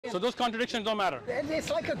So those contradictions don't matter. It's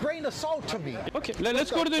like a grain of salt to me. Okay,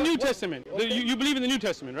 let's go to the New Testament. You believe in the New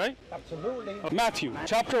Testament, right? Absolutely. Matthew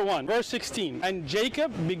chapter 1 verse 16. And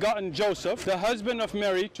Jacob begotten Joseph, the husband of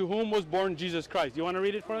Mary, to whom was born Jesus Christ. You want to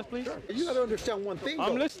read it for us, please? Sure. You got to understand one thing.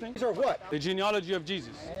 I'm listening. These are what? The genealogy of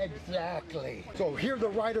Jesus. Exactly. So here the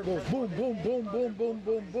writer goes boom, boom, boom, boom, boom,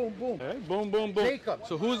 boom, boom, boom. Okay, boom, boom, boom. Jacob.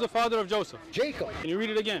 So who's the father of Joseph? Jacob. Can you read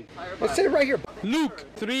it again? Let's say it right here. Luke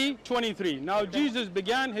 3:23. Now Jesus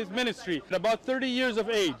began his ministry at about 30 years of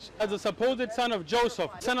age as a supposed son of Joseph,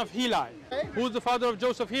 son of Heli. Who's the father of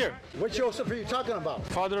Joseph here? What Joseph are you talking about?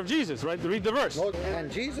 Father of Jesus, right? Read the verse.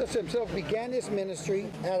 And Jesus himself began his ministry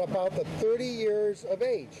at about the 30 years of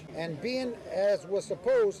age, and being, as was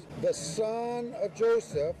supposed, the son of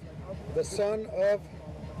Joseph, the son of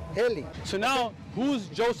Heli. So now, who's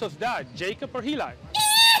Joseph's dad? Jacob or Heli?